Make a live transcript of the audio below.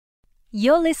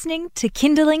You're listening to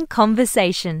Kinderling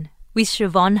Conversation with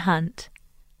Siobhan Hunt,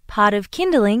 part of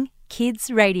Kinderling Kids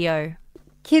Radio.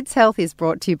 Kids Health is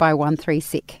brought to you by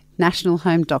 13SICK, National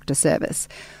Home Doctor Service.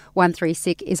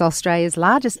 13SICK is Australia's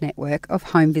largest network of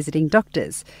home visiting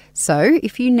doctors. So,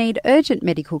 if you need urgent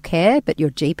medical care but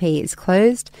your GP is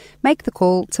closed, make the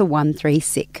call to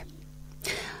 13SICK.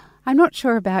 I'm not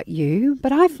sure about you,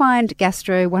 but I find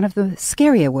gastro one of the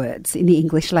scarier words in the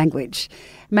English language,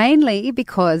 mainly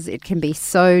because it can be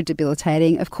so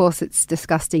debilitating. Of course, it's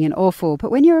disgusting and awful, but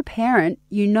when you're a parent,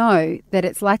 you know that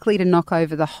it's likely to knock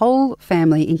over the whole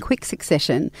family in quick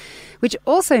succession, which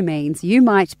also means you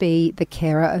might be the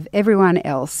carer of everyone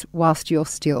else whilst you're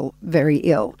still very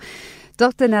ill.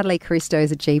 Dr. Natalie Caristo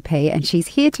is a GP and she's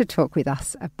here to talk with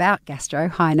us about gastro.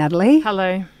 Hi, Natalie.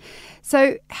 Hello.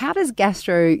 So how does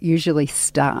gastro usually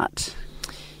start?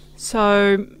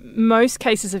 So most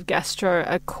cases of gastro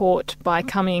are caught by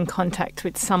coming in contact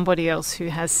with somebody else who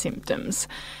has symptoms.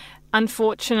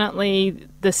 Unfortunately,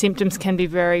 the symptoms can be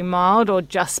very mild or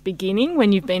just beginning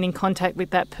when you've been in contact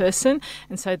with that person,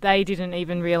 and so they didn't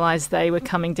even realise they were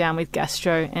coming down with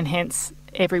gastro, and hence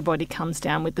everybody comes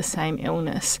down with the same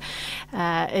illness.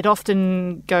 It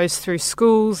often goes through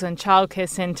schools and childcare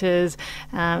centres.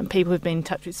 People who've been in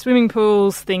touch with swimming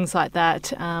pools, things like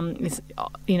that, is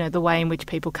the way in which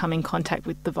people come in contact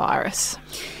with the virus.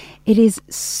 It is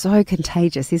so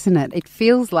contagious, isn't it? It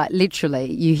feels like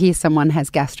literally you hear someone has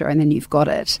gastro and then you've got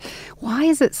it. Why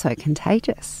is it so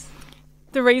contagious?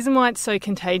 The reason why it's so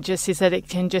contagious is that it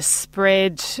can just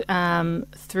spread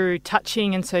through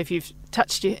touching, and so if you've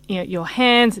touched your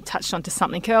hands and touched onto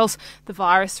something else, the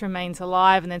virus remains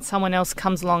alive, and then someone else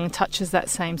comes along and touches that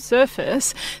same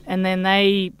surface, and then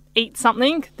they eat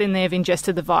something, then they've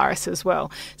ingested the virus as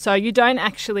well. So you don't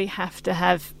actually have to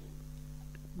have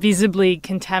visibly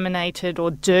contaminated or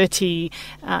dirty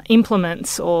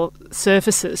implements or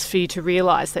surfaces for you to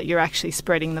realise that you're actually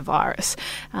spreading the virus.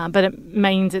 But it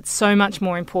means it's so much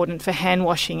more important for hand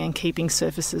washing and keeping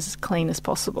surfaces as clean as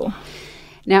possible.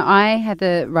 Now, I had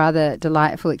the rather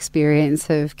delightful experience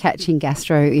of catching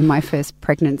gastro in my first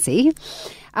pregnancy.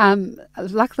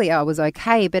 Luckily, I was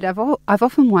okay, but I've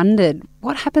often wondered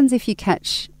what happens if you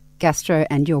catch gastro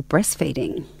and you're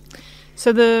breastfeeding.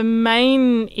 So the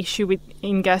main issue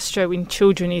in gastro in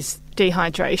children is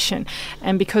dehydration,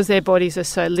 and because their bodies are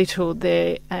so little,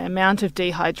 their amount of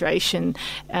dehydration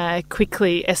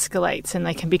quickly escalates and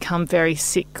they can become very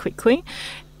sick quickly.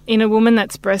 In a woman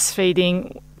that's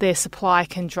breastfeeding, their supply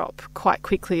can drop quite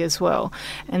quickly as well,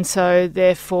 and so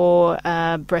therefore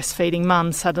breastfeeding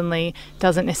mum suddenly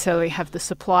doesn't necessarily have the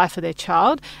supply for their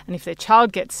child, and if their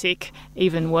child gets sick,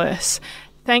 even worse.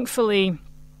 Thankfully,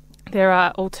 there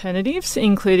are alternatives,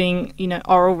 including,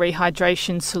 oral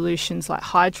rehydration solutions like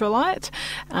Hydrolyte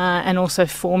and also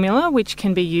formula, which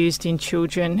can be used in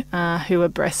children who are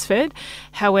breastfed.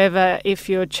 However, if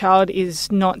your child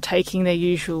is not taking their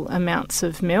usual amounts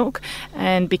of milk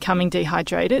and becoming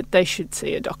dehydrated, they should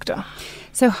see a doctor.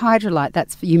 So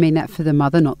Hydrolyte, you mean that for the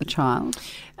mother, not the child?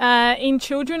 In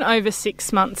children over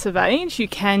 6 months of age, you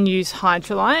can use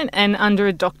Hydrolyte, and under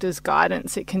a doctor's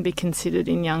guidance, it can be considered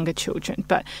in younger children.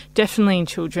 But definitely in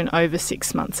children over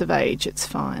 6 months of age, it's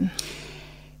fine.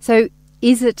 So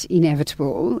is it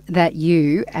inevitable that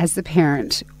you, as the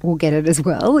parent, will get it as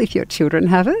well if your children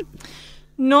have it?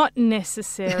 Not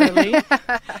necessarily,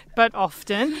 but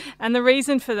often. And the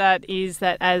reason for that is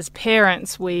that as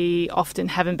parents, we often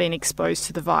haven't been exposed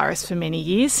to the virus for many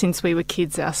years since we were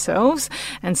kids ourselves.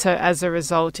 And so as a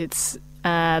result, it's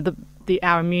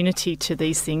our immunity to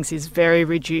these things is very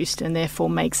reduced and therefore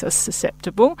makes us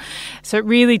susceptible. So it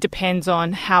really depends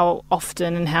on how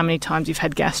often and how many times you've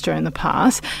had gastro in the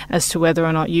past as to whether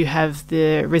or not you have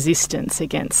the resistance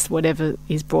against whatever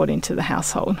is brought into the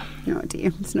household. Oh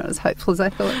dear, it's not as hopeful as I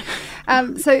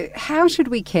thought. So how should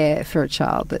we care for a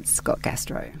child that's got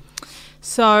gastro?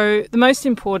 So the most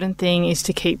important thing is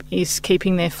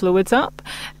keeping their fluids up.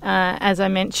 As I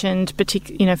mentioned, for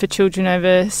children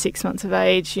over 6 months of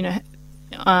age,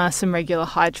 some regular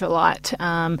Hydrolyte,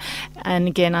 and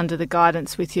again under the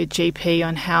guidance with your GP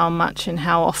on how much and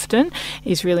how often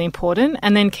is really important,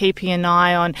 and then keeping an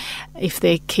eye on if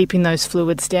they're keeping those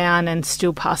fluids down and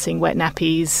still passing wet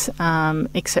nappies,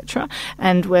 etc.,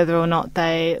 and whether or not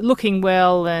they're looking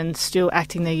well and still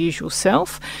acting their usual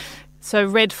self. So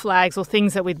red flags or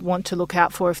things that we'd want to look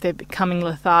out for if they're becoming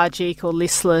lethargic or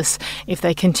listless, if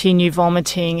they continue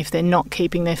vomiting, if they're not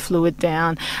keeping their fluid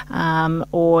down,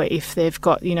 or if they've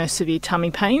got, severe tummy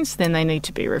pains, then they need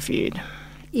to be reviewed.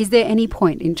 Is there any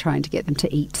point in trying to get them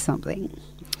to eat something?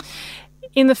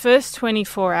 In the first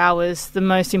 24 hours, the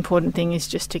most important thing is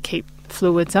just to keep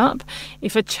fluids up.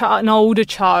 If an older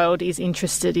child is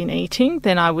interested in eating,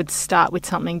 then I would start with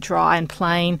something dry and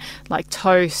plain like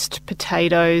toast,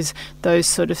 potatoes, those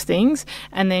sort of things,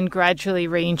 and then gradually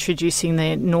reintroducing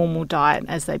their normal diet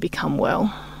as they become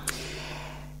well.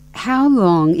 How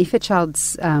long, if a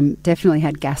child's definitely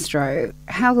had gastro,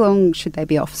 how long should they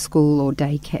be off school or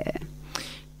daycare?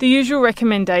 The usual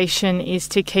recommendation is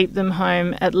to keep them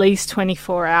home at least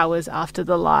 24 hours after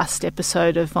the last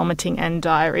episode of vomiting and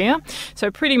diarrhoea. So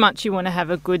pretty much you want to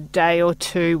have a good day or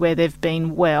two where they've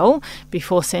been well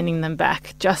before sending them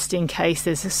back, just in case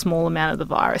there's a small amount of the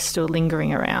virus still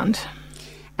lingering around.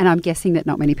 And I'm guessing that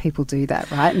not many people do that,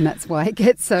 right? And that's why it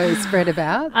gets so spread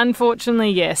about.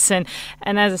 Unfortunately, yes. And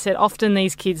as I said, often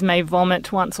these kids may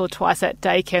vomit once or twice at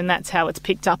daycare, and that's how it's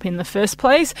picked up in the first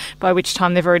place, by which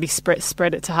time they've already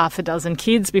spread it to half a dozen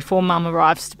kids before mum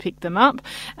arrives to pick them up.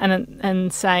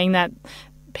 And saying that,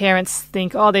 parents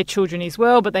think, oh, their children is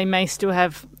well, but they may still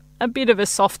have a bit of a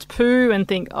soft poo and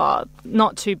think, oh,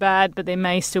 not too bad, but there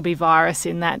may still be virus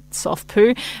in that soft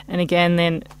poo. And again,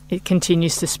 then it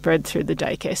continues to spread through the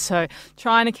daycare. So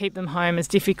trying to keep them home, as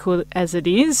difficult as it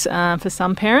is for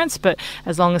some parents, but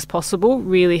as long as possible,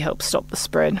 really helps stop the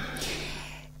spread.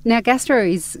 Now, gastro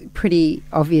is pretty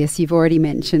obvious. You've already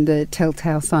mentioned the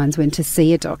telltale signs when to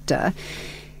see a doctor.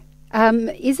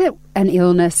 Is it an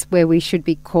illness where we should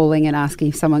be calling and asking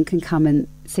if someone can come and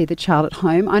see the child at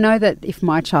home? I know that if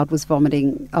my child was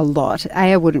vomiting a lot,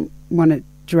 I wouldn't want to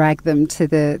drag them to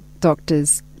the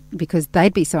doctors because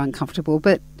they'd be so uncomfortable,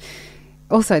 but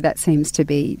also that seems to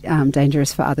be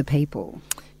dangerous for other people.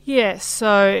 Yes,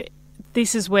 so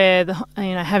this is where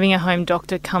having a home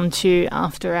doctor come to you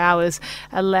after hours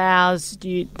allows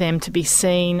them to be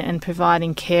seen and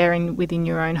providing care within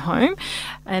your own home.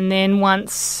 And then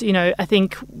once, I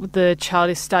think the child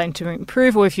is starting to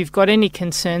improve, or if you've got any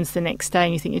concerns the next day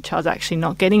and you think your child's actually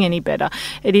not getting any better,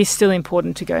 it is still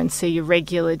important to go and see your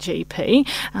regular GP,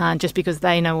 just because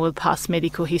they know all the past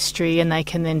medical history and they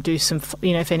can then do some,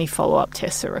 if any follow-up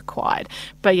tests are required.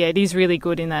 But yeah, it is really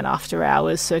good in that after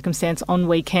hours circumstance on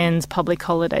weekends, public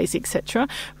holidays, etc.,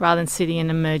 rather than sitting in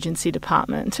an emergency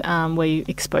department where you're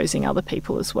exposing other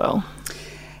people as well.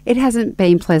 It hasn't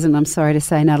been pleasant, I'm sorry to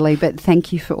say, Natalie, but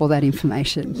thank you for all that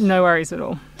information. No worries at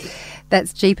all.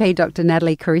 That's GP Dr.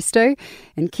 Natalie Caristo,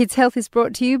 and Kids Health is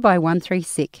brought to you by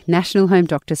 136 National Home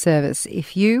Doctor Service.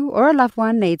 If you or a loved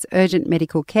one needs urgent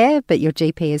medical care but your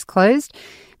GP is closed,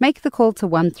 make the call to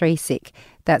 136.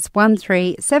 That's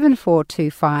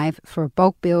 137425 for a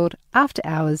bulk billed after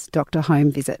hours doctor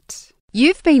home visit.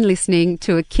 You've been listening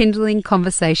to a Kindling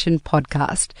Conversation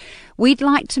podcast. We'd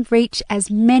like to reach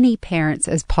as many parents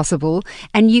as possible,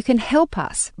 and you can help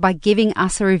us by giving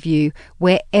us a review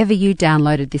wherever you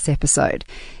downloaded this episode.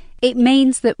 It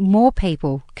means that more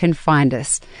people can find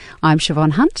us. I'm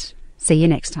Siobhan Hunt. See you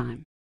next time.